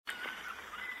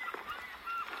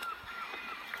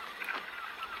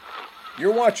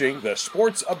You're watching The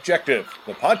Sports Objective,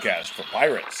 the podcast for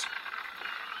Pirates.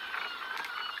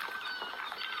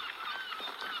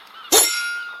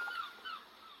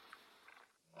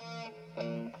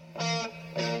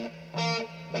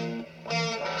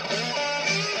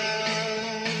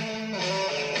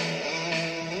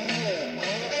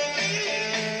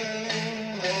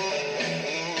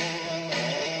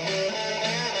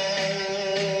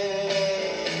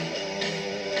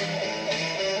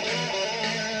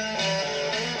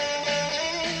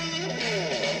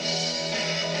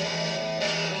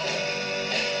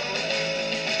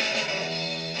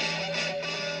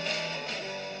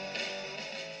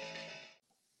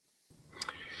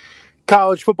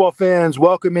 College football fans,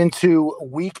 welcome into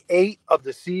week 8 of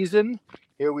the season.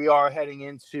 Here we are heading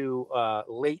into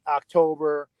late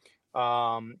October.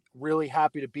 Really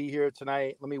happy to be here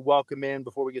tonight.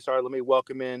 Before we get started, let me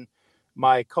welcome in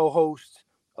my co-host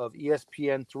of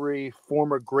ESPN3,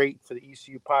 former great for the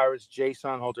ECU Pirates, Jay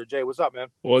Sonholter. Jay, what's up, man?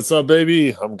 What's up,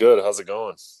 baby? I'm good. How's it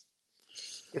going?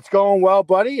 It's going well,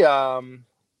 buddy.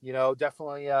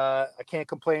 Definitely I can't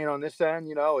complain on this end.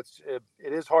 It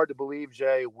is hard to believe,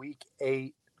 Jay, week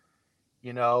 8.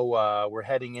 We're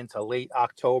heading into late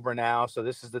October now. So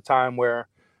this is the time where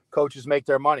coaches make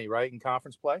their money, right, in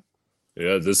conference play?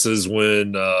 Yeah, this is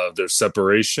when there's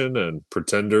separation and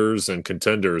pretenders and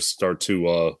contenders start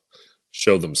to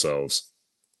show themselves.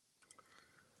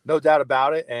 No doubt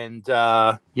about it. And,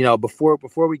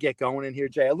 before we get going in here,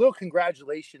 Jay, a little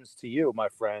congratulations to you, my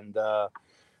friend.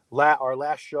 Our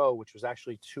last show, which was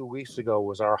actually 2 weeks ago,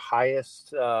 was our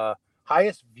highest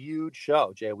viewed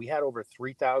show, Jay. We had over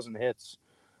 3,000 hits.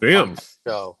 Damn.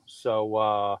 So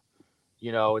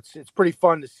it's pretty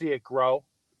fun to see it grow.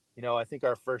 I think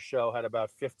our first show had about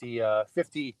 50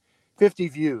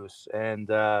 views, and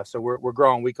so we're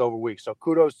growing week over week. So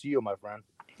kudos to you, my friend.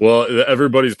 Well,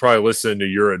 everybody's probably listening to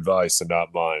your advice and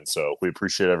not mine, so we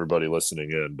appreciate everybody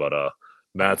listening in. But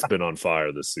Matt's been on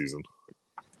fire this season.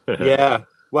 Yeah.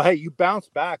 Well, hey, you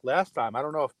bounced back last time. I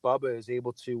don't know if Bubba is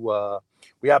able to.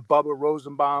 We have Bubba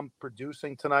Rosenbaum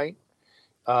producing tonight.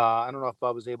 I don't know if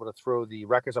Bubba's able to throw the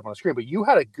records up on the screen, but you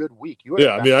had a good week.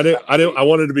 I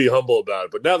wanted to be humble about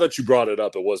it, but now that you brought it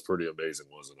up, it was pretty amazing,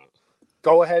 wasn't it?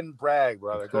 Go ahead and brag,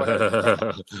 brother. Go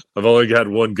ahead. I've only had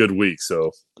one good week,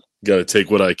 so got to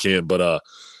take what I can. But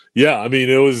yeah, I mean,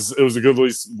 it was a good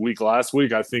week last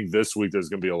week. I think this week there's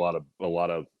going to be a lot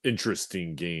of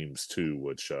interesting games too,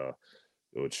 which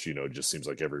just seems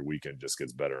like every weekend just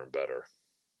gets better and better.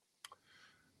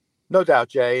 No doubt,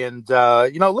 Jay. And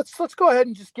let's go ahead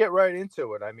and just get right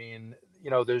into it. I mean,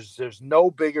 there's no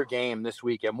bigger game this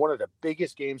weekend. One of the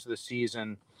biggest games of the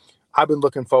season. I've been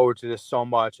looking forward to this so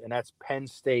much, and that's Penn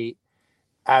State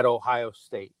at Ohio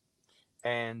State.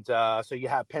 And so you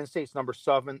have Penn State's number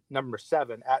seven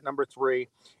at number 3.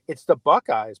 It's the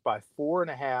Buckeyes by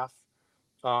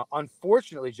 4.5.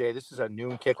 Unfortunately, Jay, this is a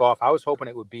noon kickoff. I was hoping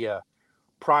it would be a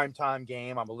primetime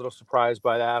game. I'm a little surprised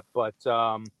by that, but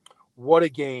what a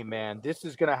game, man. This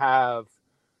is going to have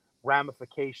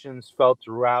ramifications felt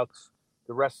throughout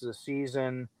the rest of the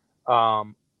season. I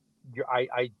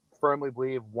firmly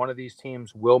believe one of these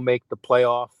teams will make the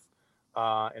playoff,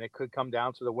 and it could come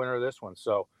down to the winner of this one.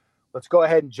 So let's go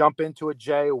ahead and jump into it,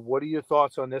 Jay. What are your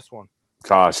thoughts on this one?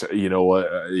 Gosh, you know what?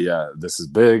 This is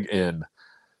big, and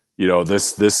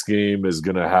this game is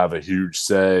going to have a huge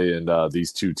say in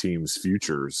these two teams'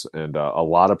 futures, and a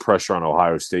lot of pressure on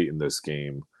Ohio State in this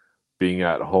game, being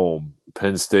at home.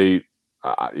 Penn State,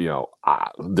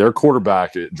 their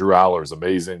quarterback, Drew Aller, is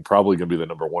amazing. Probably going to be the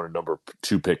number 1 and number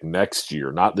 2 pick next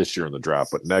year. Not this year in the draft,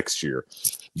 but next year.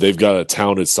 They've got a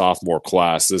talented sophomore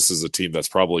class. This is a team that's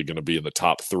probably going to be in the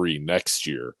top 3 next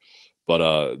year.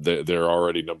 But they're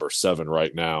already number 7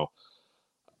 right now.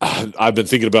 I've been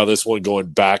thinking about this one going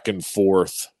back and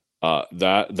forth.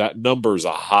 That number is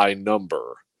a high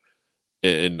number.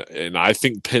 And I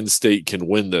think Penn State can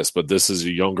win this, but this is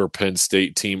a younger Penn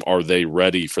State team. Are they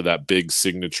ready for that big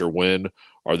signature win?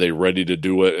 Are they ready to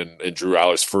do it in Drew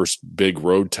Aller's first big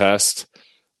road test?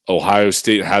 Ohio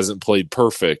State hasn't played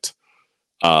perfect,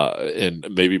 and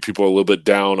maybe people are a little bit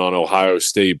down on Ohio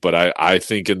State, but I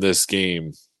think in this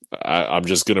game, I'm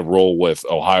just going to roll with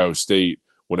Ohio State.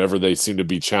 Whenever they seem to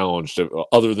be challenged,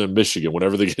 other than Michigan,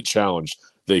 whenever they get challenged,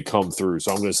 they come through.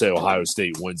 So I'm going to say Ohio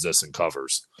State wins this and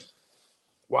covers.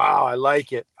 Wow, I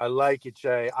like it.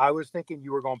 Jay. I was thinking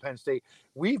you were going Penn State.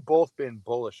 We've both been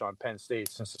bullish on Penn State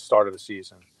since the start of the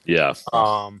season. Yeah.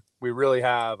 We really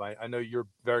have. I know you're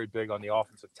very big on the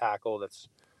offensive tackle. That's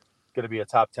going to be a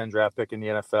top 10 draft pick in the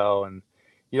NFL. And,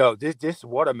 this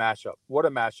what a matchup. What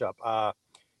a matchup.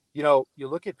 You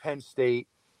look at Penn State,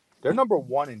 they're number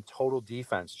 1 in total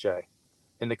defense, Jay.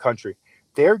 in the country.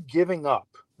 They're giving up.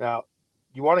 Now,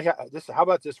 you want to this? How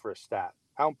about this for a stat?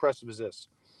 How impressive is this?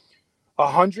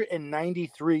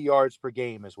 193 yards per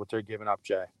game is what they're giving up,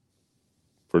 Jay.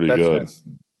 Pretty good.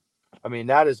 I mean,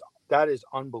 that is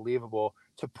unbelievable.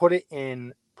 To put it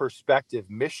in perspective,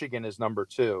 Michigan is number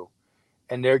 2,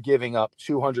 and they're giving up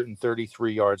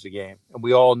 233 yards a game. And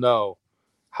we all know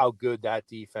how good that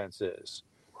defense is.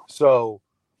 So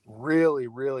really,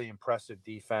 really impressive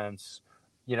defense.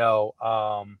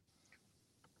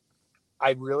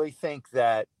 I really think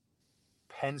that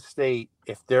Penn State,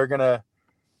 if they're going to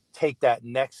take that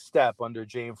next step under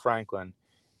James Franklin,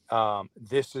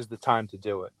 this is the time to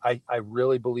do it. I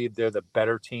really believe they're the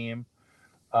better team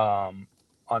on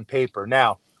paper.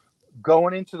 Now,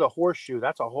 going into the horseshoe,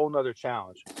 that's a whole nother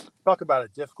challenge. Talk about a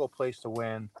difficult place to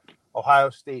win. Ohio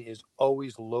State is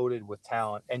always loaded with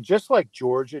talent. And just like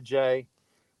Georgia, Jay,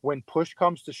 when push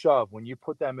comes to shove, when you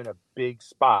put them in a big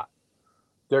spot,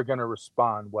 they're going to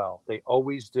respond well. They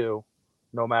always do,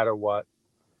 no matter what.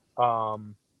 But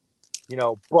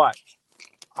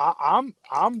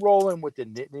I'm rolling with the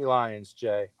Nittany Lions,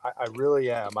 Jay. I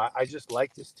really am. I just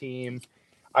like this team.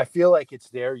 I feel like it's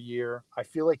their year. I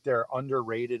feel like they're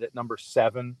underrated at number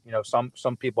 7.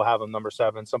 Some people have them number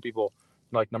 7. Some people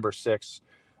like number 6.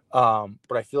 But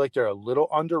I feel like they're a little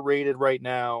underrated right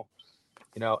now.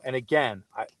 And again,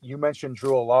 you mentioned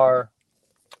Drew Allar.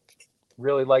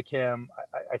 Really like him.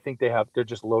 I think they're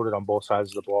just loaded on both sides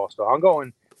of the ball. So I'm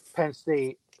going Penn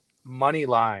State money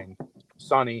line,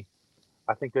 Sonny.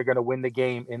 I think they're going to win the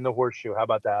game in the horseshoe. How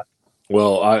about that?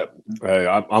 Well,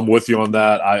 I'm with you on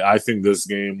that. I think this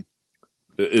game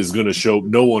is going to show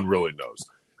no one really knows.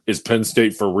 Is Penn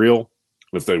State for real?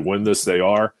 If they win this, they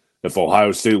are. If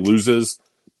Ohio State loses,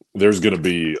 there's going to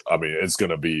be. I mean, it's going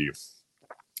to be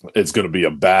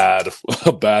a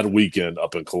bad weekend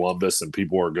up in Columbus, and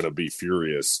people are going to be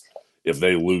furious if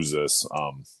they lose this.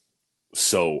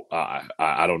 So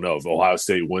I don't know. If Ohio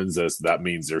State wins this, that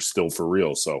means they're still for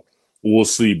real. So we'll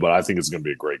see, but I think it's going to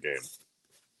be a great game.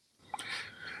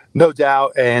 No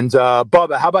doubt. And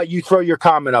Bubba, how about you throw your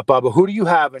comment up, Bubba? Who do you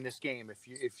have in this game?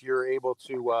 If you're able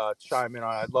to chime in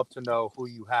on, I'd love to know who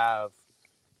you have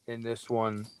in this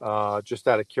one, just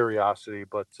out of curiosity.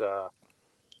 But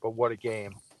what a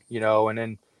game, And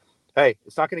then, hey,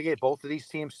 it's not going to get both of these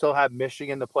teams still have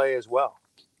Michigan to play as well.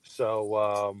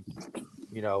 So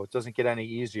it doesn't get any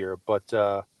easier. But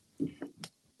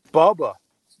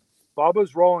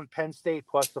Bubba's rolling Penn State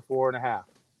plus the 4.5.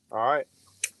 All right.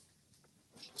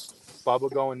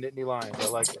 Bubba going Nittany Lions. I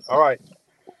like it. All right.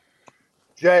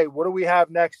 Jay, what do we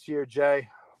have next here, Jay?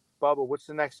 Bubba, what's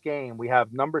the next game? We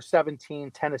have number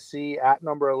 17, Tennessee, at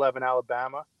number 11,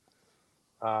 Alabama.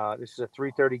 This is a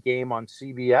 3:30 game on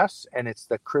CBS, and it's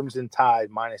the Crimson Tide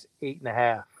minus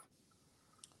 8.5.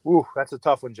 Ooh, that's a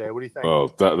tough one, Jay. What do you think? Oh,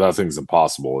 that thing's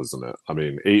impossible, isn't it? I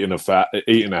mean,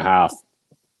 8.5.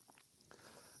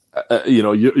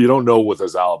 You don't know with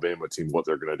this Alabama team what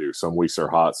they're going to do. Some weeks they're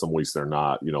hot, some weeks they're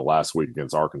not. Last week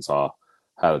against Arkansas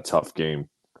had a tough game.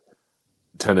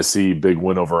 Tennessee, big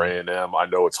win over A&M. I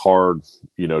know it's hard,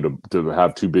 to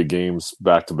have 2 big games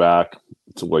back to back,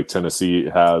 like Tennessee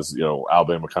has.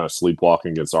 Alabama kind of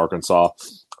sleepwalking against Arkansas.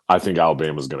 I think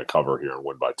Alabama's going to cover here and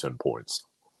win by 10 points.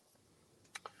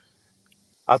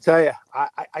 I'll tell you,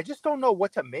 I just don't know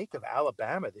what to make of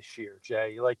Alabama this year,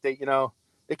 Jay. Like they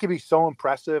can be so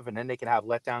impressive, and then they can have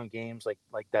letdown games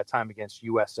like that time against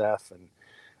USF, and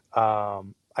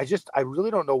I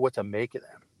really don't know what to make of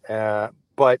them.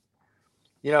 But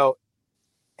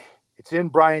it's in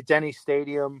Bryant-Denny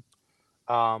Stadium.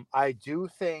 I do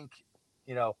think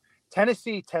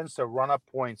Tennessee tends to run up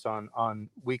points on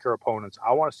weaker opponents.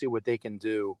 I want to see what they can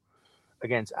do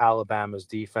against Alabama's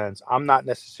defense. I'm not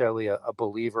necessarily a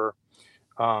believer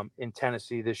in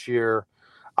Tennessee this year.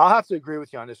 I'll have to agree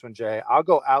with you on this one, Jay. I'll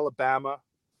go Alabama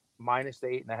minus the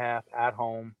 8.5 at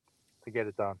home to get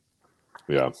it done.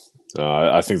 Yeah,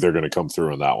 I think they're going to come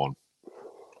through in that one.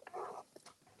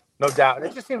 No doubt. And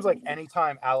it just seems like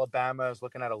anytime Alabama is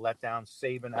looking at a letdown,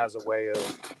 Saban has a way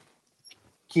of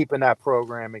keeping that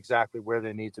program exactly where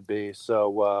they need to be.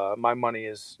 So my money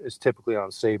is typically on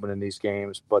Saban in these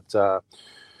games. But so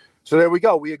there we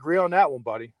go. We agree on that one,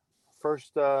 buddy.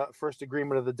 First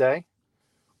agreement of the day.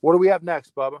 What do we have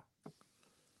next, Bubba?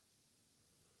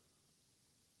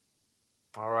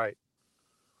 All right.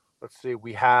 Let's see.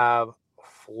 We have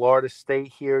Florida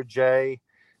State here, Jay.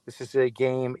 This is a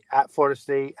game at Florida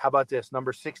State. How about this?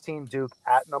 Number 16, Duke,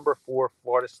 at number 4,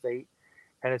 Florida State.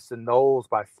 And it's the Noles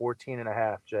by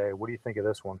 14.5, Jay. What do you think of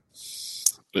this one?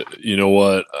 You know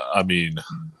what? I mean,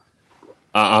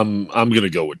 I'm going to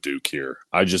go with Duke here.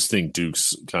 I just think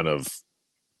Duke's kind of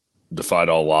defied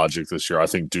all logic this year. I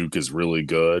think Duke is really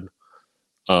good.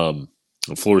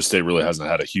 Florida State really hasn't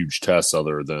had a huge test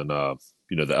other than the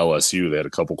LSU. They had a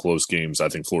couple close games. I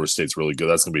think Florida State's really good.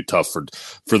 That's going to be tough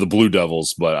for the Blue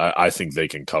Devils, but I think they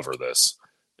can cover this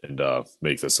and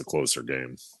make this a closer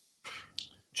game,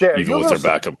 Jay, even with their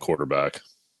backup quarterback.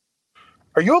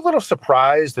 Are you a little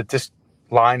surprised that this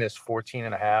line is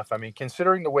 14.5? I mean,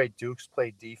 considering the way Duke's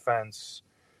played defense,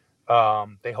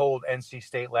 they hold NC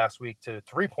State last week to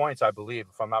 3 points, I believe,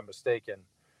 if I'm not mistaken.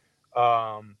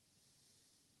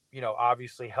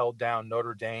 Obviously held down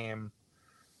Notre Dame,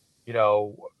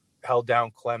 held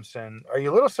down Clemson. Are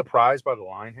you a little surprised by the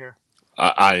line here?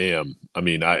 I am. I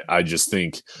mean, I just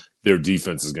think their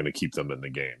defense is going to keep them in the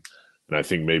game. And I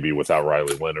think maybe without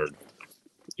Riley Leonard,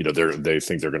 they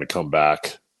think they're going to come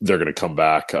back. They're going to come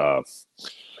back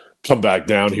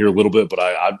down here a little bit. But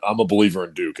I'm a believer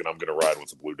in Duke, and I'm going to ride with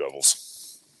the Blue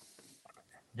Devils.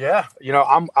 Yeah,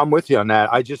 I'm with you on that.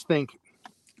 I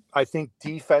think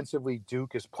defensively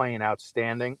Duke is playing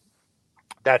outstanding.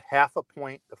 That half a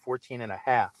point, the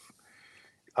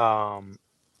 14.5,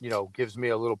 gives me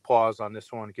a little pause on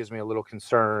this one. It gives me a little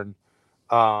concern.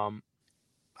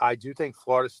 I do think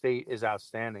Florida State is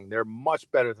outstanding. They're much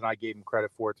better than I gave them credit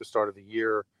for at the start of the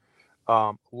year.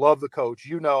 Love the coach.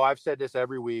 I've said this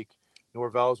every week.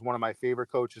 Norvell is one of my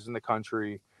favorite coaches in the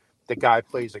country. The guy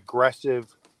plays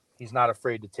aggressive. He's not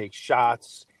afraid to take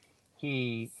shots.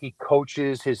 He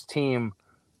coaches his team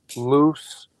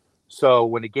loose. So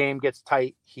when the game gets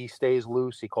tight, he stays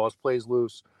loose. He calls plays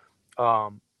loose.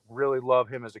 Really love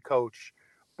him as a coach.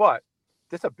 But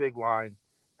this is a big line,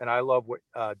 and I love what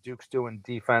Duke's doing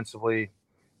defensively.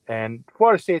 And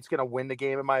Florida State's going to win the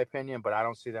game, in my opinion, but I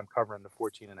don't see them covering the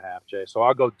 14.5, Jay. So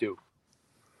I'll go Duke.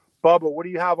 Bubba, what do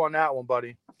you have on that one,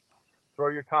 buddy? Throw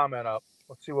your comment up.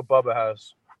 Let's see what Bubba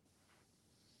has.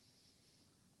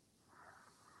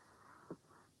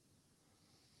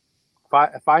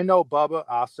 If I know Bubba,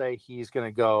 I'll say he's going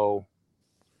to go.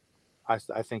 I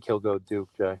think he'll go Duke,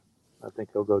 Jay. I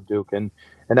think he'll go Duke, and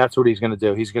that's what he's going to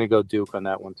do. He's going to go Duke on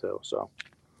that one too. So,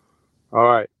 all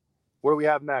right, what do we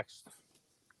have next?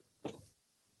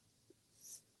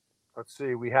 Let's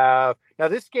see. We have now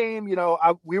this game.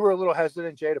 We were a little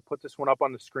hesitant, Jay, to put this one up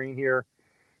on the screen here.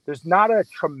 There's not a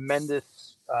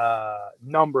tremendous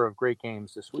number of great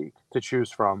games this week to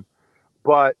choose from,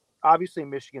 but obviously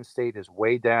Michigan State is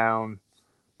way down.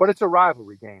 But it's a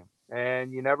rivalry game,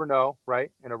 and you never know,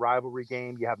 right? In a rivalry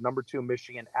game, you have number 2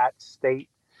 Michigan at State.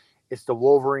 It's the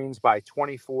Wolverines by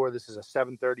 24. This is a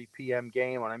 7:30 p.m.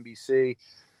 game on NBC.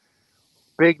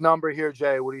 Big number here,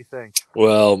 Jay. What do you think?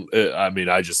 Well,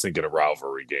 I just think in a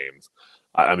rivalry game,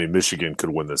 Michigan could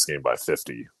win this game by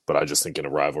 50, but I just think in a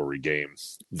rivalry game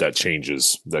that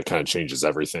kind of changes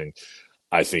everything.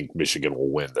 I think Michigan will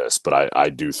win this, but I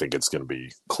do think it's going to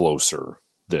be closer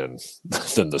than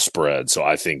the spread. So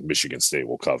I think Michigan State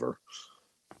will cover.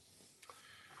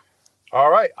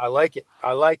 All right. I like it.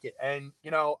 And,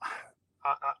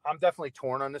 I'm definitely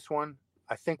torn on this one.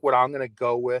 I think what I'm going to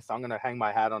go with, I'm going to hang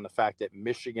my hat on the fact that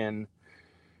Michigan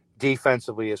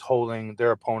defensively is holding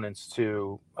their opponents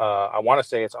to, I want to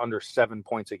say it's under 7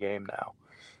 points a game now.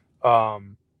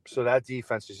 So that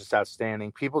defense is just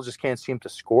outstanding. People just can't seem to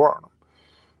score on them.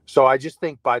 So I just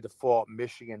think by default,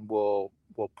 Michigan will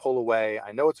pull away.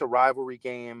 I know it's a rivalry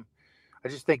game. I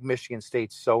just think Michigan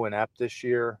State's so inept this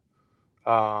year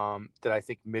that I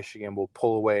think Michigan will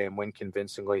pull away and win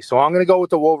convincingly. So I'm going to go with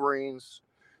the Wolverines.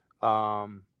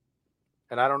 And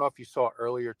I don't know if you saw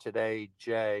earlier today,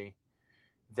 Jay,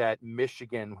 that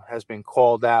Michigan has been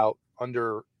called out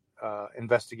under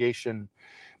investigation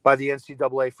by the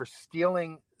NCAA for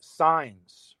stealing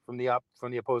signs from the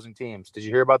opposing teams. Did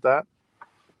you hear about that?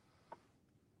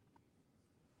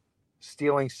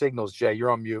 Stealing signals, Jay. You're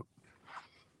on mute.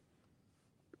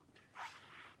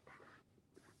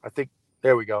 I think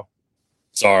there we go.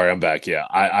 Sorry, I'm back. Yeah,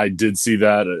 I did see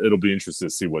that. It'll be interesting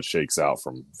to see what shakes out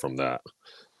from that.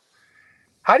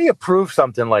 How do you prove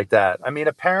something like that? I mean,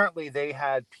 apparently they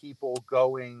had people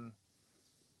going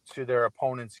to their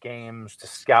opponents' games to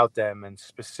scout them and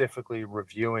specifically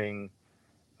reviewing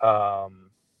or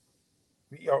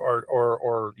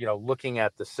looking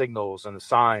at the signals and the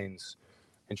signs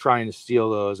and trying to steal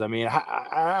those. I mean,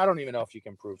 I don't even know if you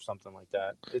can prove something like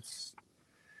that.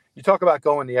 You talk about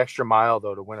going the extra mile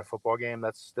though to win a football game.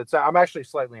 That's I'm actually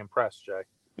slightly impressed, Jay.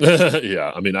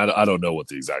 Yeah, I don't know what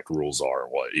the exact rules are.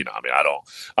 I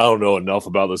don't know enough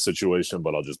about the situation,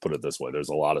 but I'll just put it this way: there's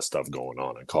a lot of stuff going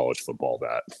on in college football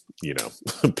that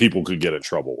people could get in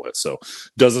trouble with. So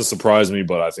doesn't surprise me,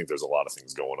 but I think there's a lot of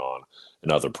things going on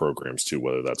in other programs too,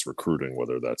 whether that's recruiting,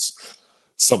 whether that's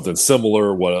something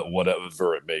similar,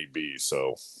 whatever it may be.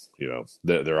 So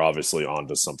they're obviously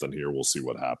onto something here. We'll see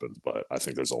what happens, but I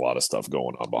think there's a lot of stuff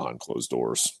going on behind closed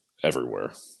doors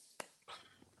everywhere.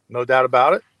 No doubt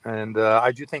about it. And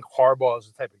I do think Harbaugh is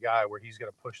the type of guy where he's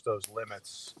going to push those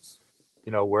limits,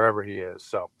 wherever he is.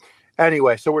 So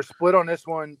anyway, so we're split on this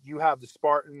one. You have the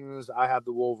Spartans. I have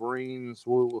the Wolverines.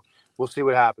 We'll see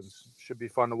what happens. Should be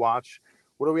fun to watch.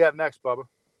 What do we have next, Bubba?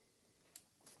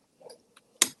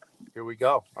 Here we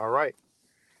go. All right.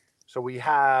 So we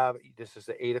have, this is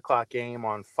the 8:00 game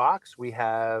on Fox. We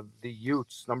have the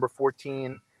Utes, number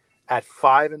 14 at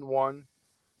 5-1.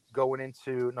 Going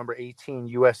into number 18,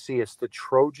 USC. It's the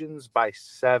Trojans by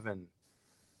 7.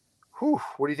 Whew,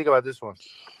 what do you think about this one?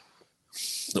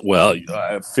 Well,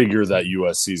 I figure that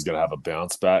USC is going to have a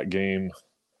bounce back game.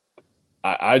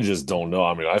 I just don't know.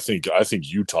 I mean, I think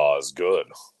Utah is good,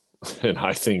 and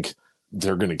I think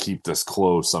they're going to keep this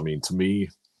close. I mean, to me,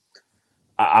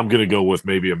 I'm going to go with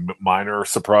maybe a minor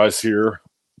surprise here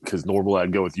because normally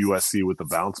I'd go with USC with the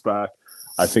bounce back.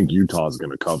 I think Utah is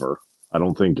going to cover. I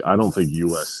don't think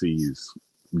USC's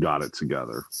got it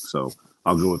together. So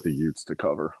I'll go with the Utes to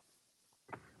cover.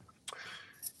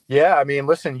 Yeah, I mean,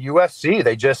 listen, USC,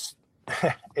 they just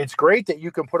 – it's great that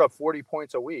you can put up 40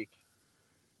 points a week,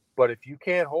 but if you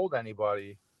can't hold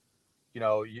anybody,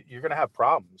 you're going to have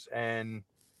problems. And,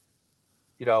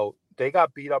 they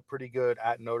got beat up pretty good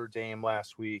at Notre Dame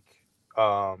last week.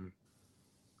 I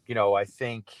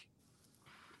think,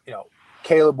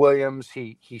 Caleb Williams,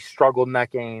 he struggled in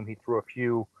that game. He threw a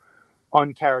few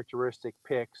uncharacteristic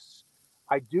picks.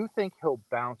 I do think he'll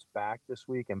bounce back this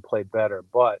week and play better,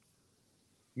 but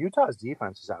Utah's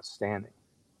defense is outstanding.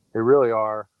 They really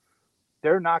are.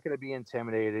 They're not going to be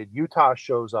intimidated. Utah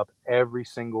shows up every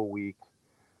single week.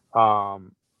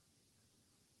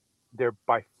 They're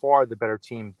by far the better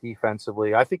team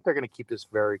defensively. I think they're going to keep this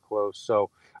very close. So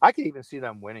I could even see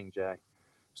them winning, Jay.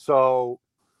 So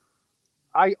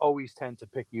I always tend to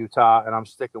pick Utah, and I'm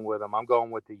sticking with them. I'm going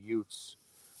with the Utes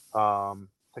to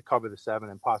cover the 7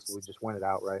 and possibly just win it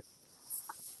outright.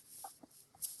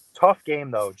 Tough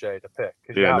game, though, Jay, to pick.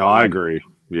 Yeah, no, I agree.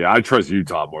 Yeah, I trust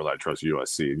Utah more than I trust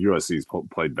USC. And USC's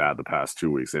played bad the past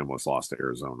 2 weeks. They almost lost to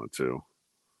Arizona, too.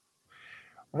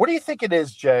 What do you think it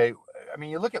is, Jay? I mean,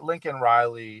 you look at Lincoln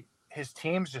Riley, his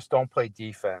teams just don't play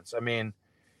defense. I mean,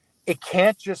 it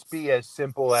can't just be as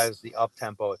simple as the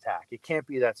up-tempo attack. It can't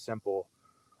be that simple.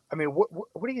 I mean, what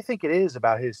do you think it is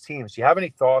about his teams? Do you have any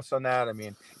thoughts on that? I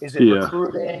mean, is it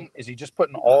recruiting? Is he just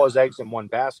putting all his eggs in one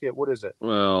basket? What is it?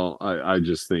 Well, I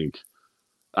just think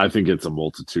it's a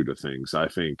multitude of things. I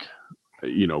think,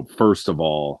 first of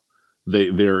all, they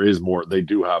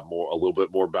do have a little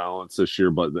bit more balance this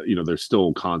year, but there's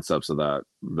still concepts of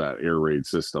that air raid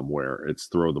system where it's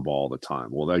throw the ball all the time.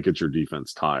 Well, that gets your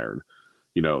defense tired,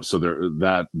 so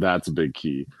that's a big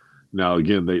key. Now,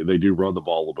 again, they do run the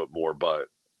ball a little bit more, but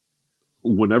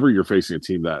whenever you're facing a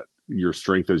team that your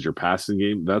strength is your passing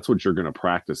game, that's what you're going to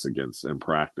practice against in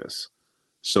practice.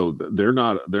 So they're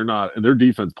not, and their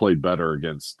defense played better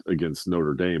against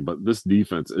Notre Dame, but this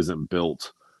defense isn't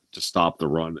built to stop the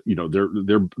run.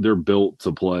 They're built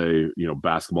to play,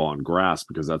 basketball on grass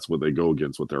because that's what they go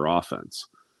against with their offense.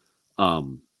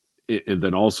 And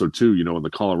then also too, in the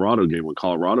Colorado game, when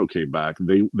Colorado came back,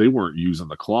 they weren't using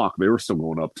the clock. They were still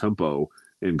going up tempo,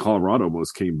 and Colorado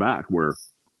almost came back where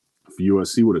if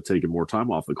USC would have taken more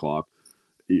time off the clock,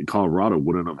 Colorado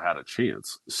wouldn't have had a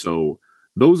chance. So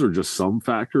those are just some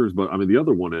factors. But I mean, the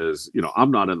other one is,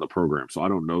 I'm not in the program, so I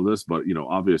don't know this, but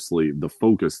obviously the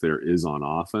focus there is on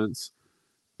offense.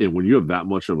 And when you have that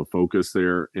much of a focus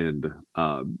there and,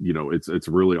 it's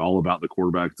really all about the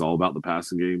quarterback, it's all about the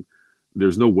passing game.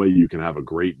 There's no way you can have a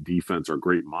great defense or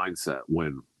great mindset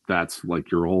when that's like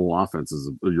your whole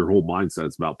mindset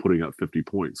is about putting up 50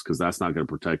 points because that's not going to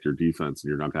protect your defense and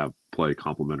you're not going to play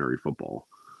complementary football.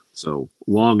 So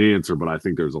long answer, but I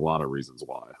think there's a lot of reasons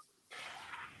why.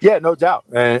 Yeah, no doubt.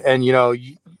 And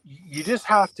you just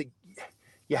have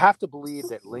to believe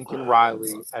that Lincoln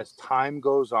Riley, as time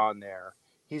goes on there,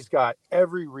 he's got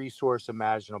every resource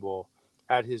imaginable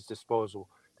at his disposal.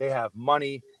 They have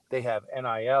money, they have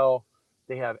NIL,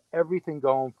 they have everything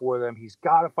going for them. He's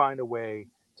got to find a way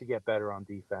to get better on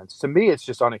defense. To me, it's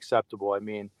just unacceptable. I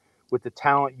mean, with the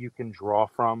talent you can draw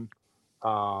from,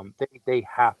 they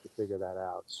have to figure that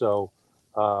out. So,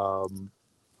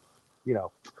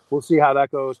 we'll see how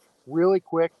that goes. Really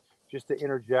quick, just to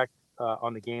interject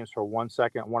on the games for 1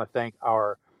 second, I want to thank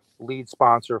our lead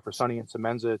sponsor for Sonny and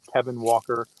Semenza, Kevin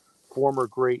Walker, former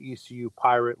great ECU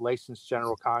Pirate, licensed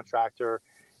general contractor,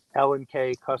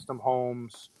 L&K Custom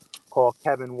Homes. Call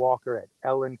Kevin Walker at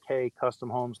L&K Custom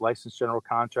Homes, licensed general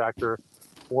contractor,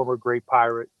 former great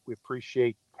Pirate. We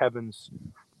appreciate Kevin's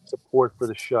support for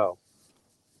the show.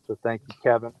 So thank you,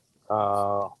 Kevin.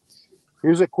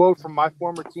 Here's a quote from my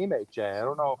former teammate, Jay. I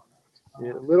don't know.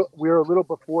 We're a little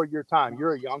before your time.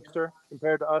 You're a youngster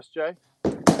compared to us, Jay.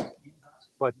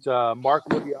 But Mark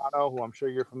Liviano, who I'm sure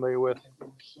you're familiar with,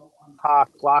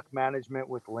 clock management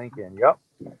with Lincoln. Yep,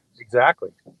 exactly.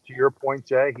 To your point,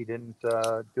 Jay, he didn't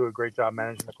do a great job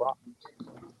managing the clock.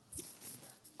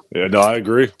 Yeah, no, I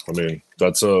agree. I mean,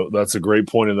 that's a great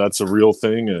point, and that's a real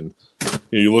thing. And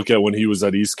you look at when he was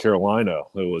at East Carolina,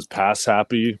 it was pass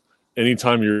happy.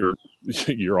 Anytime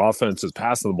your offense is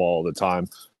passing the ball all the time,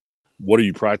 what are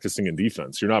you practicing in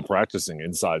defense? You're not practicing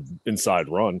inside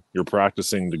run. You're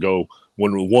practicing to go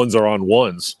when ones are on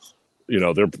ones.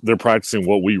 They're practicing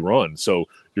what we run. So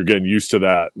you're getting used to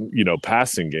that,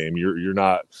 passing game. You're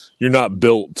not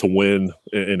built to win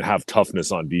and have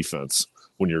toughness on defense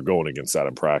when you're going against that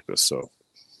in practice. So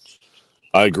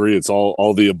I agree. It's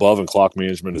all the above, and clock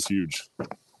management is huge.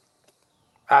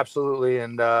 Absolutely.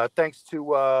 And thanks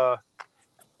to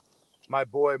my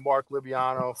boy Mark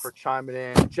Liviano for chiming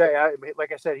in. Jay,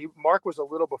 like I said, Mark was a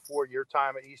little before your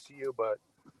time at ECU, but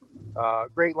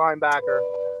great linebacker,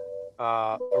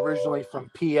 originally from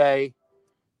PA.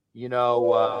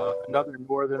 Another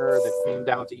Northerner that came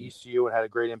down to ECU and had a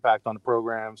great impact on the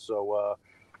program. So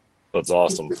that's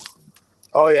awesome.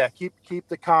 Oh yeah, keep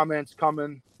the comments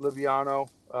coming, Liviano.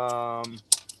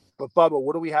 But Bubba,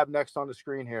 what do we have next on the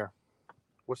screen here?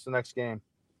 What's the next game?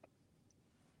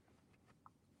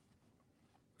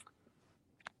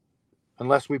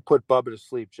 Unless we put Bubba to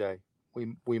sleep, Jay.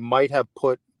 We might have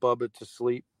put Bubba to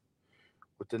sleep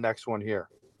with the next one here.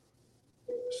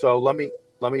 So let me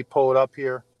pull it up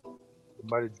here. It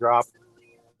might have dropped.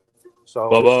 So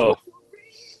Bubba.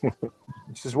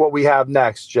 This is what we have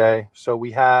next, Jay. So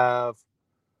we have,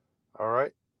 all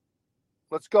right.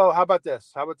 Let's go. How about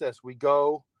this? We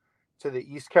go to the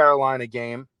East Carolina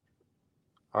game.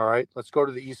 All right. Let's go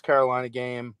to the East Carolina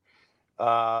game,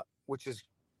 which is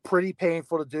pretty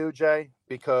painful to do, Jay,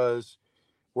 because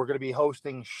we're going to be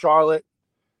hosting Charlotte.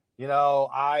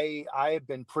 I have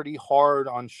been pretty hard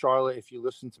on Charlotte. If you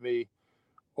listen to me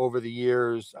over the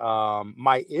years,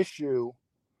 my issue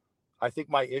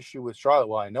with Charlotte,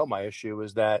 well, I know my issue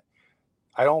is that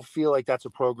I don't feel like that's a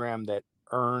program that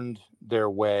earned their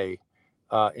way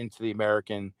into the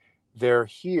American. They're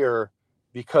here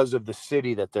because of the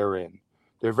city that they're in.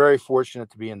 They're very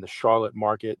fortunate to be in the Charlotte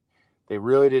market. They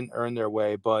really didn't earn their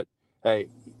way, but hey,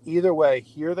 either way,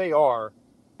 here they are.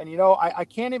 And, I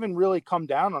can't even really come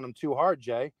down on them too hard,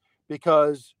 Jay,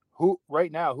 because who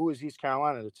is East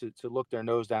Carolina to look their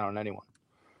nose down on anyone?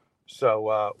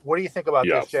 So what do you think about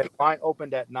this, Jay? Line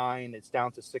opened at 9. It's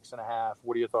down to 6.5.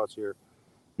 What are your thoughts here?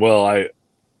 Well,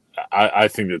 I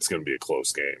think it's going to be a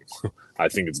close game. I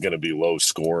think it's going to be low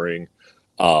scoring.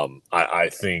 I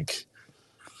think,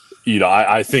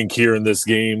 I think here in this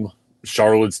game,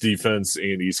 Charlotte's defense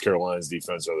and East Carolina's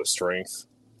defense are the strength.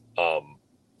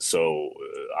 So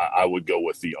I would go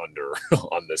with the under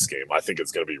on this game. I think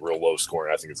it's going to be real low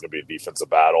scoring. I think it's going to be a defensive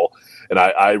battle. And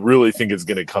I really think it's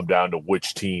going to come down to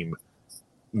which team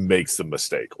makes the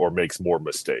mistake or makes more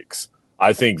mistakes.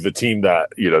 I think the team that,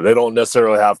 they don't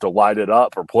necessarily have to light it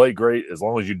up or play great. As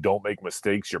long as you don't make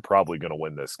mistakes, you're probably going to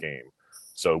win this game.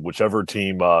 So whichever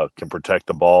team can protect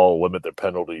the ball, limit their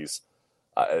penalties,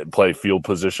 play field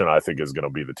position, I think is going to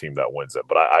be the team that wins it.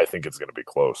 But I think it's going to be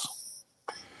close.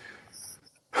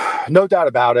 No doubt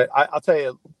about it. I'll tell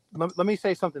you, let me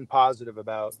say something positive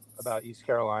about East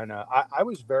Carolina. I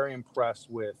was very impressed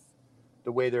with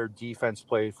the way their defense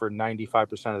played for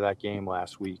 95% of that game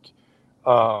last week.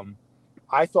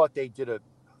 I thought they did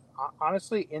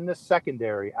honestly, in the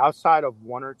secondary, outside of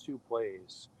one or two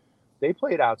plays, they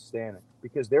played outstanding,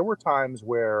 because there were times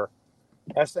where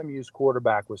SMU's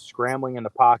quarterback was scrambling in the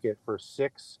pocket for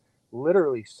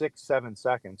literally 6-7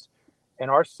 seconds. And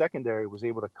our secondary was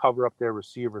able to cover up their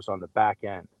receivers on the back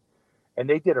end. And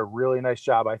they did a really nice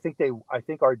job. I think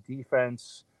our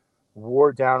defense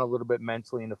wore down a little bit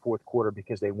mentally in the fourth quarter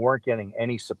because they weren't getting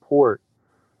any support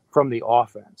from the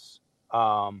offense.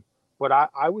 But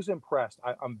I was impressed.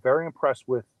 I'm very impressed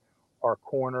with our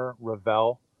corner,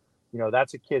 Ravel.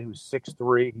 That's a kid who's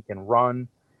 6'3". He can run.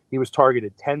 He was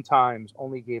targeted 10 times,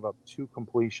 only gave up 2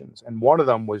 completions. And one of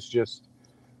them was just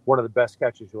one of the best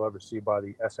catches you'll ever see by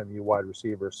the SMU wide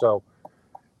receiver. So,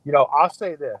 I'll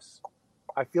say this.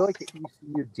 I feel like the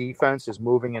ECU defense is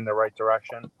moving in the right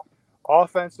direction.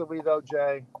 Offensively, though,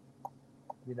 Jay,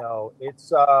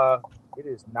 it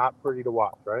is not pretty to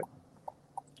watch, right?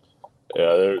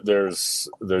 Yeah, there's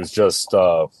just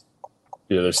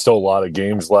there's still a lot of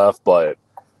games left, but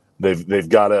they've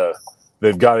got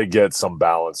to get some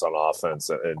balance on offense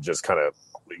and just kind of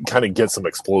kind of get some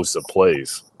explosive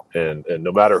plays. And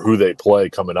no matter who they play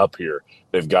coming up here,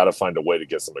 they've got to find a way to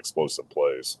get some explosive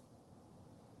plays.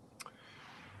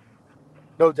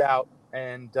 No doubt.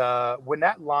 And when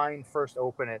that line first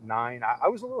opened at 9, I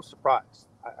was a little surprised.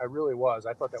 I really was.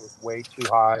 I thought that was way too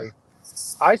high.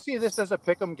 I see this as a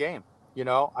pick'em game.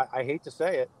 I hate to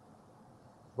say it,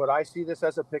 but I see this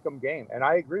as a pick'em game. And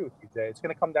I agree with you, Jay. It's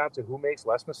going to come down to who makes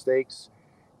less mistakes.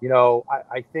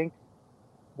 I think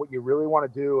what you really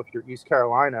want to do if you're East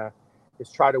Carolina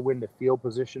is try to win the field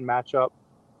position matchup.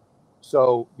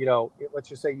 So, let's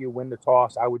just say you win the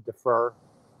toss. I would defer.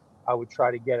 I would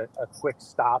try to get a quick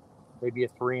stop, maybe a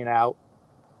 3 and out,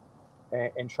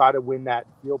 and try to win that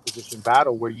field position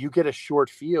battle where you get a short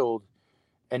field,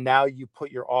 and now you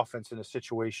put your offense in a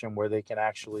situation where they can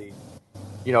actually,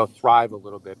 thrive a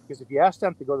little bit. Because if you ask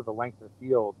them to go to the length of the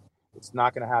field, it's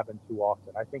not going to happen too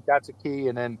often. I think that's a key.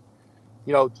 And then,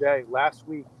 Jay, last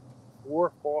week,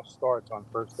 4 false starts on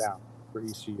first down for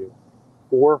ECU.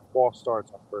 4 false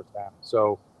starts on first down.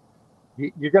 So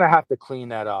you're going to have to clean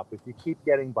that up. If you keep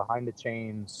getting behind the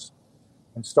chains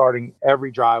and starting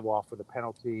every drive off with a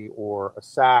penalty or a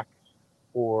sack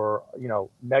or,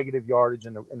 negative yardage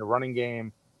in the running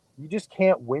game, you just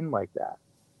can't win like that.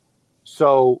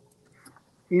 So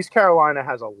East Carolina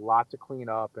has a lot to clean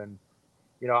up. And,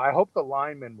 I hope the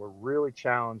linemen were really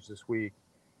challenged this week,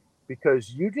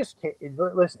 because you just can't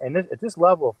listen. And at this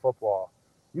level of football,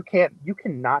 you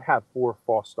cannot have 4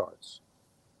 false starts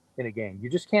in a game. You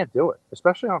just can't do it,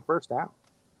 especially on first down.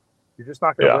 You're just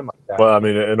not going to win like that. Well, I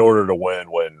mean, in order to win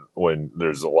when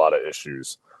there's a lot of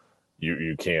issues,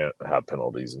 you can't have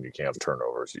penalties and you can't have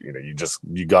turnovers.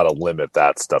 You got to limit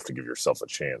that stuff to give yourself a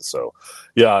chance. So,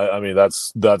 yeah, I mean,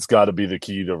 that's got to be the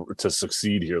key to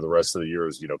succeed here the rest of the year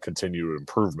is, continued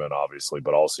improvement, obviously,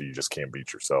 but also you just can't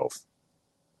beat yourself.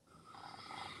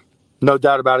 No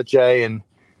doubt about it, Jay. And,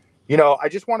 I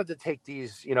just wanted to take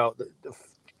these, the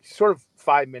sort of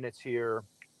 5 minutes here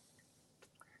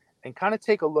and kind of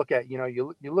take a look at,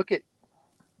 you look at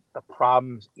the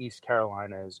problems East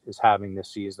Carolina is having this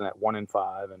season at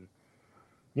 1-5. And,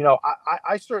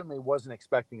 I certainly wasn't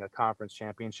expecting a conference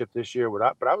championship this year,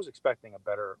 but I was expecting a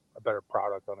better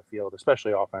product on the field,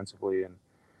 especially offensively. And,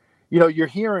 you're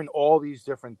hearing all these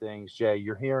different things, Jay.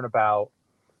 You're hearing about,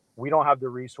 we don't have the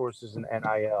resources in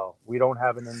NIL. We don't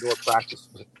have an indoor practice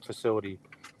facility.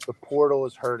 The portal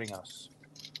is hurting us.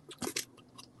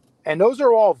 And those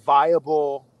are all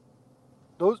viable.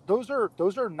 Those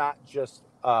are not just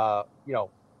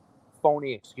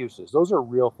phony excuses. Those are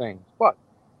real things. But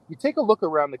you take a look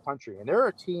around the country, and there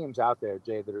are teams out there,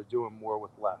 Jay, that are doing more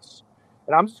with less.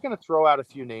 And I'm just going to throw out a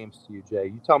few names to you, Jay.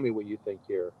 You tell me what you think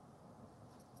here.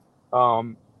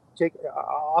 I'll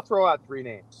throw out 3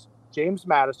 names. James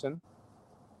Madison,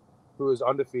 who is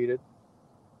undefeated.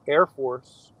 Air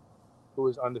Force, who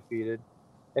is undefeated.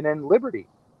 And then Liberty.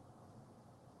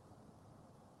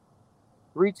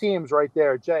 3 teams right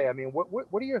there, Jay. I mean,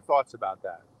 what are your thoughts about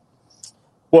that?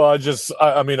 Well, I just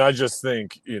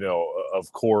think,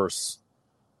 of course,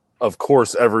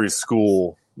 every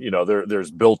school,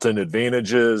 there's built-in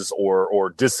advantages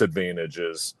or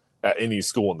disadvantages at any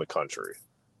school in the country.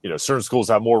 Certain schools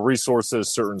have more resources,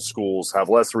 certain schools have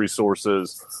less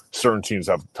resources, certain teams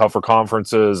have tougher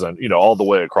conferences, and, all the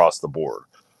way across the board.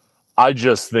 I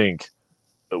just think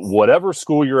whatever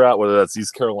school you're at, whether that's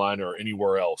East Carolina or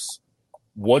anywhere else,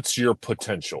 what's your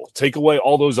potential? Take away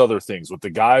all those other things. With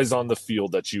the guys on the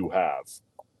field that you have,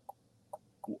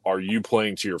 are you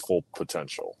playing to your full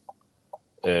potential?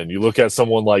 And you look at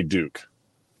someone like Duke.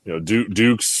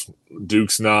 Duke's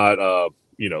not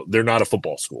they're not a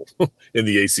football school in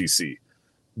the ACC.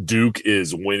 Duke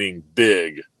is winning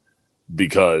big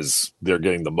because they're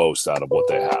getting the most out of what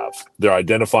they have. They're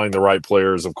identifying the right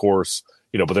players, of course,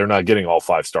 but they're not getting all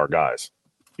 5-star guys.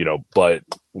 But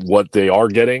what they are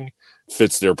getting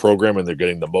fits their program, and they're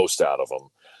getting the most out of them.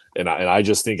 And I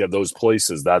just think at those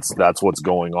places, that's what's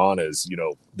going on is,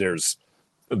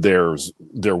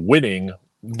 they're winning,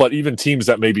 but even teams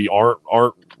that maybe aren't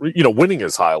winning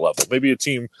as high level. Maybe a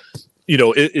team,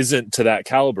 it isn't to that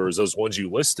caliber as those ones you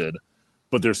listed,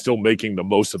 but they're still making the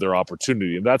most of their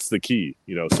opportunity. And that's the key,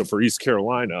 So for East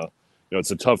Carolina,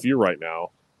 it's a tough year right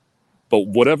now, but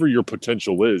whatever your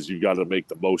potential is, you got to make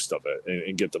the most of it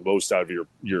and get the most out of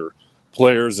your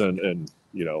players. And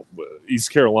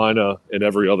East Carolina and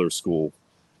every other school,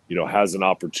 has an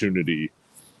opportunity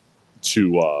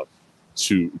to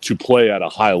play at a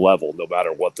high level, no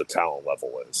matter what the talent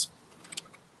level is.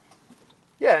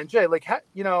 Yeah, and Jay,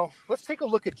 let's take a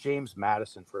look at James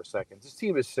Madison for a second. This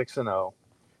team is 6-0.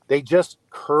 They just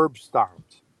curb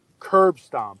stomped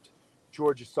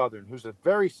Georgia Southern, who's a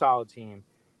very solid team,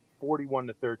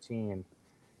 41-13.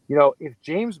 If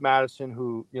James Madison,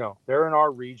 who, they're in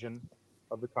our region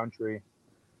of the country,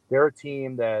 they're a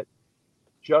team that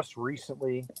just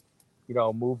recently,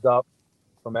 moved up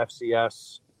from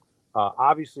FCS.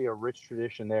 Obviously, a rich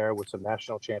tradition there with some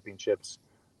national championships.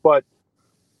 But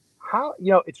how,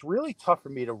 it's really tough for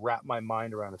me to wrap my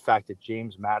mind around the fact that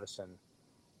James Madison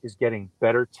is getting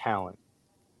better talent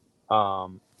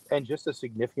and just a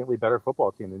significantly better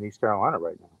football team than East Carolina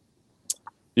right now.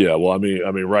 Yeah, well, I mean,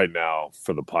 right now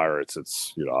for the Pirates,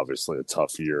 it's obviously a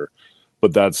tough year,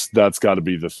 but that's got to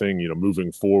be the thing.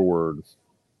 Moving forward,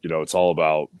 it's all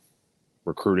about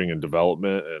recruiting and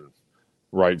development and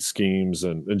right schemes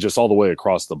and just all the way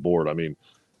across the board. I mean,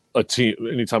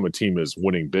 anytime a team is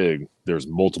winning big, there's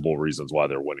multiple reasons why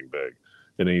they're winning big,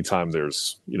 and anytime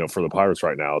there's for the Pirates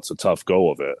right now, it's a tough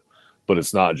go of it, but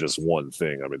it's not just one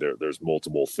thing. I mean, there's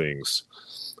multiple things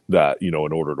that in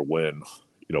order to win,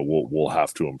 we'll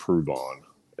have to improve on,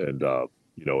 and and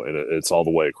it's all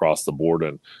the way across the board,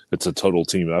 and it's a total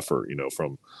team effort.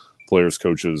 From players,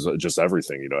 coaches, just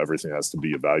everything. Everything has to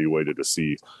be evaluated to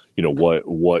see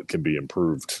what can be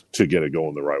improved to get it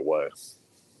going the right way.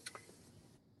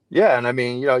 Yeah, and I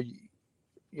mean,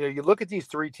 you look at these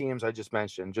three teams I just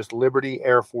mentioned, just Liberty,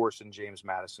 Air Force, and James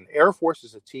Madison. Air Force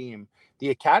is a team, the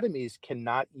academies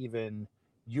cannot even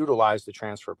utilize the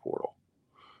transfer portal.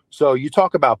 So you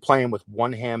talk about playing with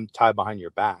one hand tied behind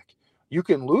your back. You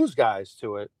can lose guys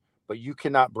to it, but you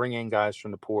cannot bring in guys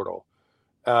from the portal.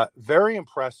 Very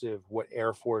impressive what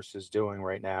Air Force is doing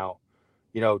right now.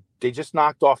 They just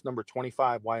knocked off number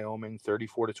 25 Wyoming,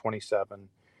 34-27.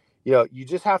 You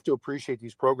just have to appreciate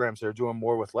these programs that are doing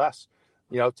more with less.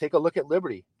 Take a look at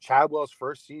Liberty. Chadwell's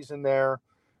first season there.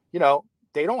 They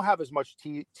don't have as much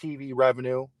TV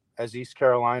revenue as East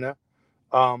Carolina.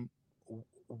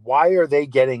 Why are they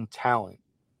getting talent,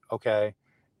 okay,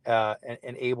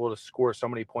 and able to score so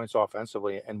many points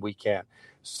offensively, and we can't?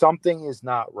 Something is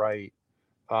not right,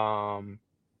 and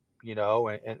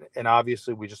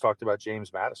obviously we just talked about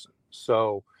James Madison.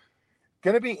 So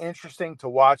going to be interesting to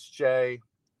watch, Jay.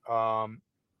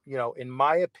 In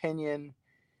my opinion,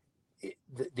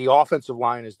 the offensive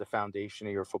line is the foundation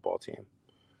of your football team.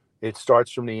 It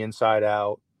starts from the inside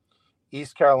out.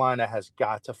 East Carolina has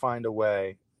got to find a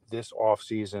way this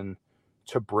offseason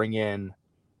to bring in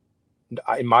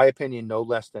my opinion, no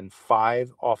less than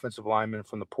 5 offensive linemen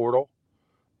from the portal.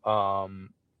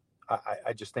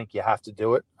 I just think you have to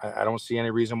do it. I don't see any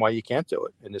reason why you can't do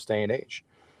it in this day and age.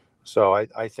 So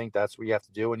I think that's what you have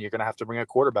to do, and you're going to have to bring a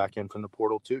quarterback in from the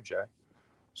portal too, Jay.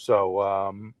 So,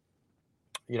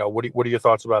 what are your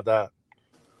thoughts about that?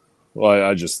 Well,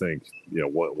 I just think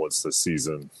once the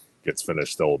season gets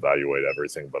finished, they'll evaluate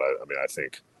everything. But I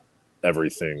think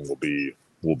everything will be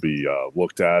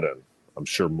looked at, and I'm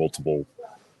sure multiple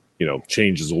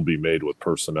changes will be made with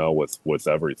personnel, with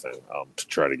everything to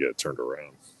try to get it turned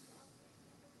around.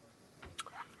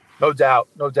 No doubt.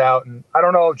 And I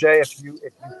don't know, Jay, if you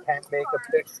can't make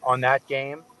a pick on that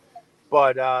game,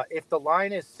 but if the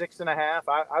line is 6.5,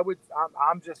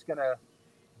 I'm just gonna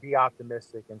be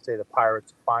optimistic and say the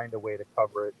Pirates find a way to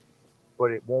cover it,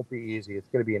 but it won't be easy. It's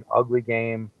going to be an ugly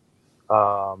game.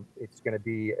 It's going to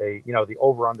be the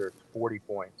over-under is 40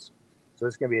 points. So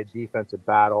it's going to be a defensive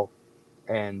battle.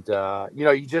 And,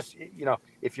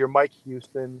 if you're Mike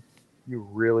Houston, you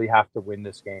really have to win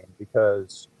this game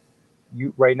because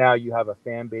right now you have a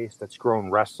fan base that's grown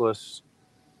restless.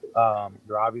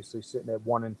 You're obviously sitting at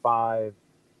 1-5.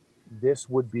 This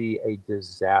would be a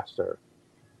disaster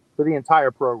for the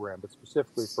entire program, but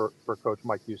specifically for Coach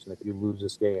Mike Houston if you lose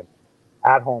this game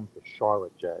at home to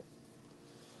Charlotte, Jay.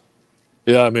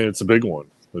 Yeah, I mean, it's a big one.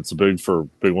 It's a big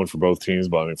one for both teams,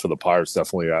 but I mean, for the Pirates,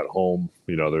 definitely at home.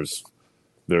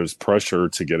 There's pressure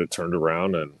to get it turned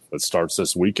around, and it starts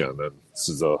this weekend. And it's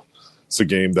a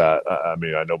game that I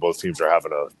mean, I know both teams are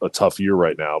having a tough year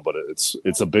right now, but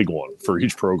it's a big one for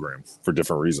each program for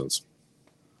different reasons.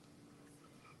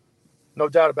 No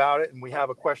doubt about it. And we have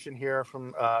a question here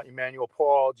from Emmanuel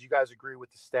Paul. Do you guys agree with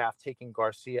the staff taking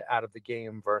Garcia out of the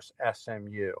game versus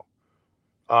SMU?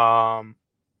 I'll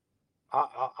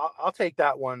take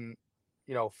that one,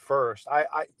 first.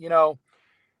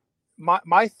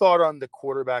 My thought on the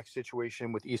quarterback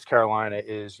situation with East Carolina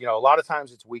is, a lot of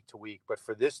times it's week to week, but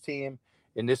for this team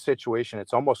in this situation,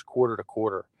 it's almost quarter to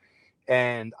quarter.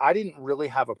 And I didn't really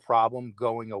have a problem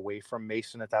going away from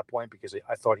Mason at that point because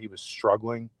I thought he was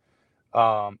struggling.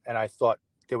 And I thought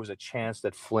there was a chance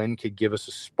that Flynn could give us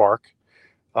a spark.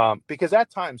 Because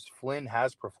at times Flynn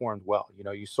has performed well.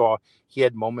 You saw he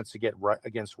had moments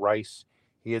against Rice.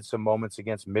 He had some moments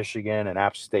against Michigan and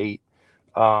App State.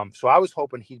 So I was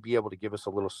hoping he'd be able to give us a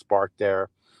little spark there.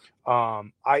 I'll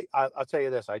tell you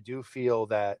this. I do feel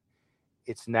that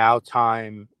it's now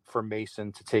time for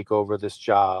Mason to take over this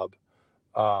job.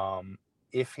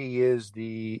 If he is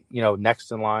the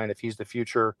next in line, if he's the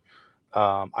future,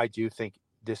 I do think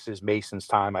this is Mason's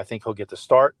time. I think he'll get the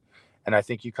start, and I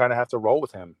think you kind of have to roll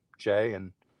with him, Jay.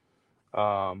 And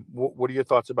what are your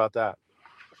thoughts about that?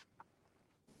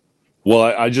 Well,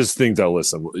 I just think that,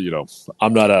 listen,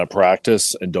 I'm not out of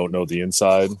practice and don't know the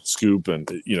inside scoop. And,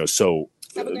 so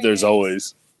there's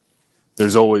always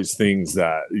things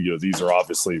that, these are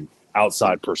obviously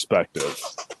outside perspective.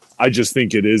 I just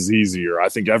think it is easier. I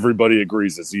think everybody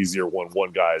agrees it's easier when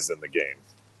one guy is in the game.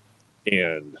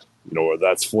 And, whether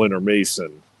that's Flynn or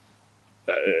Mason,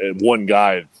 one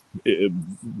guy it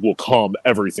will calm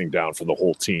everything down for the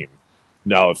whole team.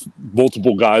 Now, if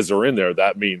multiple guys are in there,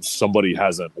 that means somebody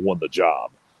hasn't won the job.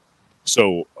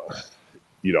 So,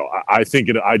 I think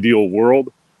in an ideal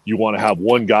world, you want to have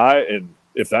one guy, and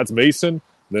if that's Mason,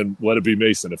 then let it be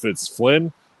Mason. If it's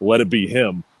Flynn, let it be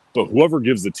him. But whoever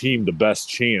gives the team the best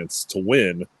chance to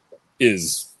win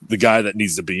is the guy that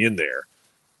needs to be in there.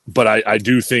 But I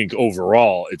do think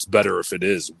overall it's better if it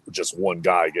is just one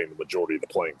guy getting the majority of the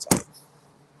playing time.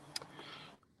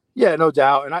 Yeah, no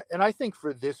doubt. And I think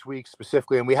for this week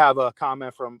specifically, and we have a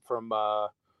comment from a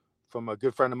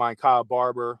good friend of mine, Kyle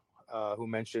Barber, who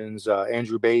mentions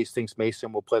Andrew Bays thinks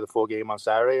Mason will play the full game on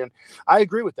Saturday, and I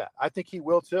agree with that. I think he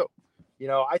will too.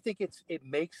 I think it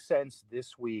makes sense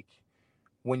this week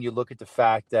when you look at the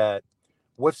fact that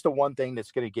what's the one thing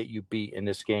that's going to get you beat in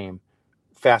this game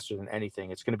faster than anything?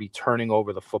 It's going to be turning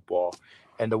over the football,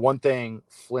 and the one thing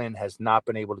Flynn has not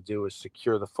been able to do is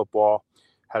secure the football.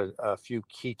 Had a few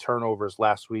key turnovers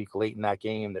last week late in that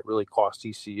game that really cost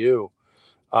ECU.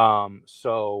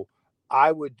 So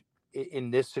I would,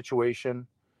 in this situation,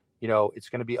 it's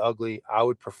going to be ugly. I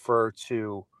would prefer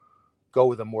to go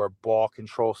with a more ball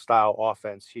control style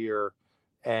offense here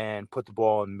and put the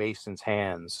ball in Mason's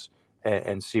hands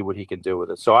and see what he can do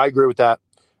with it. So I agree with that.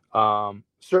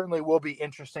 Certainly will be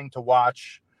interesting to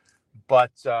watch,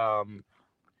 but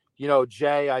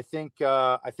Jay, I think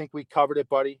we covered it,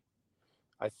 buddy.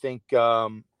 I think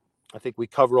we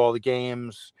covered all the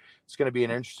games. It's going to be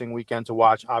an interesting weekend to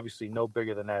watch. Obviously, none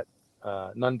bigger than that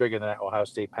Ohio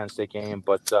State Penn State game.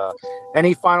 But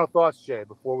any final thoughts, Jay,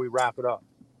 before we wrap it up?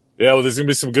 Yeah, well, there's going to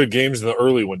be some good games in the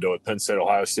early window at Penn State,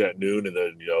 Ohio State at noon, and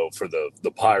then for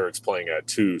the Pirates playing at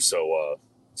 2. So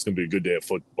it's going to be a good day of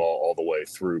football all the way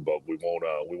through. But we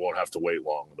won't have to wait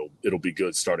long. It'll be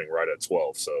good starting right at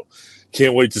 12. So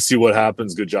can't wait to see what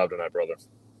happens. Good job tonight, brother.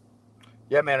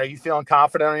 Yeah, man. Are you feeling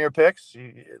confident on your picks?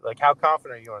 How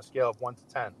confident are you on a scale of 1 to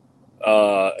 10?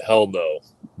 Hell no.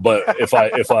 But if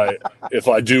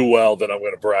I do well, then I'm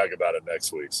going to brag about it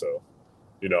next week. So,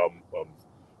 I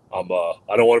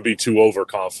don't want to be too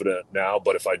overconfident now.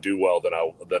 But if I do well, then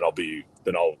I'll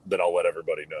let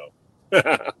everybody know.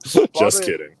 Just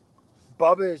kidding.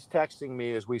 Bubba is texting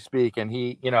me as we speak, and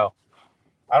he, I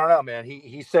don't know, man.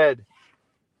 He said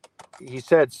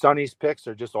Sonny's picks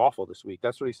are just awful this week.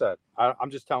 That's what he said.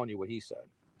 I'm just telling you what he said.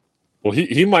 Well,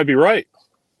 he might be right.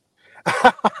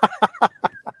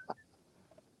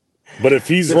 But if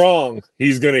he's wrong,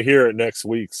 he's going to hear it next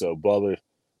week. So, Bubba,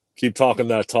 keep talking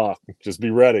that talk. Just be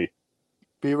ready.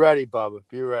 Be ready, Bubba.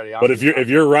 Be ready. But if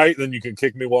you're right, then you can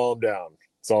kick me while I'm down.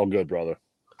 It's all good, brother.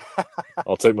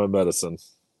 I'll take my medicine.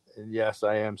 Yes,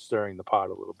 I am stirring the pot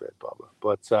a little bit, Bubba.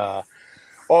 But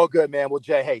all good, man. Well,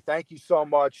 Jay, hey, thank you so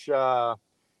much.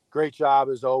 Great job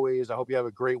as always. I hope you have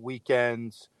a great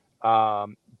weekend.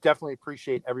 Definitely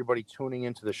appreciate everybody tuning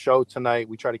into the show tonight.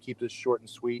 We try to keep this short and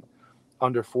sweet,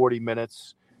 under 40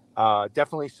 minutes.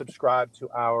 Definitely subscribe to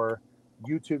our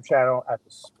YouTube channel at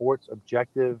the Sports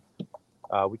Objective.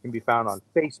 We can be found on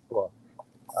Facebook,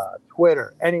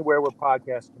 Twitter, anywhere where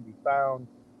podcasts can be found.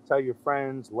 Tell your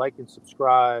friends, like and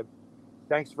subscribe.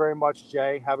 Thanks very much,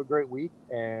 Jay. Have a great week.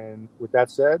 And with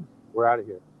that said, we're out of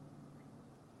here.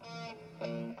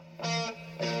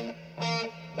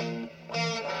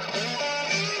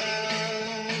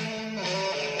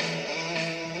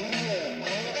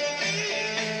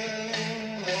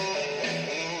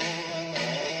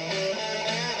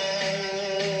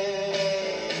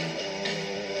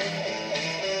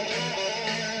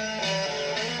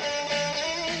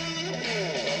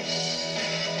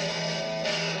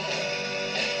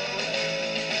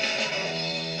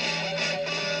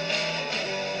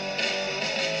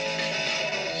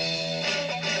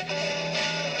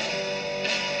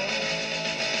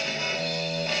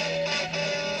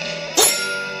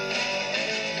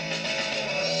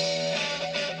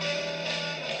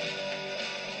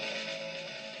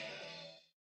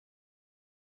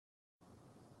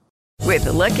 With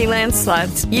the Lucky Land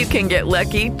Slots, you can get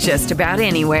lucky just about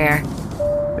anywhere.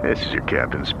 This is your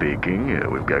captain speaking.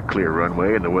 We've got clear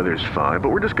runway and the weather's fine, but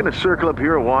we're just going to circle up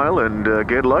here a while and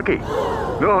get lucky.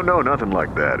 No, nothing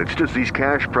like that. It's just these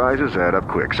cash prizes add up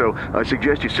quick. So I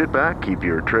suggest you sit back, keep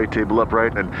your tray table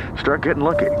upright, and start getting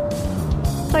lucky.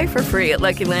 Play for free at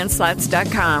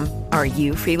LuckyLandSlots.com. Are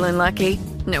you feeling lucky?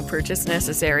 No purchase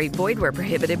necessary. Void where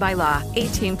prohibited by law.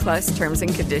 18+ terms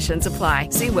and conditions apply.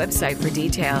 See website for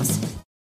details.